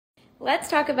Let's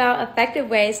talk about effective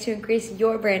ways to increase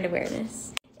your brand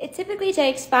awareness. It typically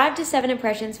takes 5 to 7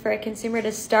 impressions for a consumer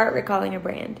to start recalling a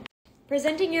brand.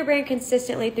 Presenting your brand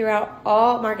consistently throughout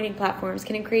all marketing platforms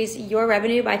can increase your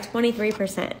revenue by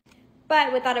 23%.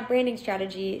 But without a branding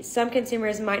strategy, some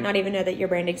consumers might not even know that your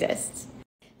brand exists.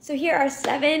 So here are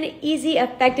 7 easy,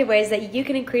 effective ways that you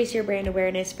can increase your brand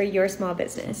awareness for your small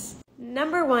business.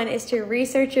 Number 1 is to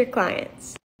research your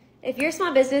clients. If your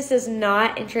small business does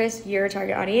not interest your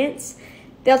target audience,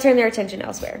 they'll turn their attention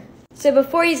elsewhere. So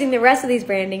before using the rest of these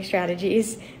branding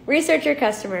strategies, research your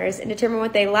customers and determine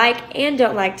what they like and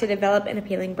don't like to develop an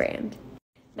appealing brand.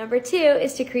 Number 2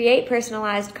 is to create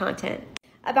personalized content.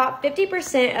 About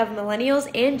 50% of millennials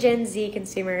and Gen Z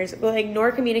consumers will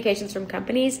ignore communications from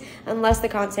companies unless the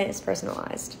content is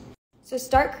personalized. So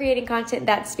start creating content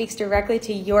that speaks directly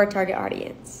to your target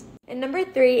audience. And number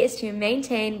 3 is to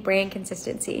maintain brand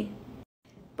consistency.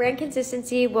 Brand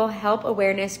consistency will help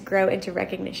awareness grow into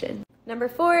recognition. Number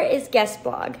 4 is guest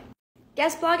blog.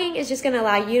 Guest blogging is just going to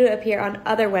allow you to appear on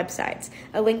other websites.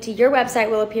 A link to your website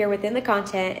will appear within the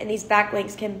content, and these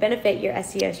backlinks can benefit your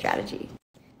SEO strategy.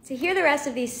 To hear the rest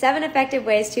of these 7 effective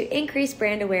ways to increase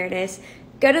brand awareness,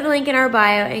 go to the link in our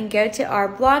bio and go to our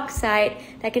blog site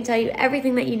that can tell you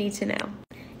everything that you need to know.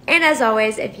 And as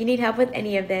always, if you need help with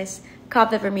any of this, call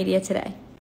Pepper Media today.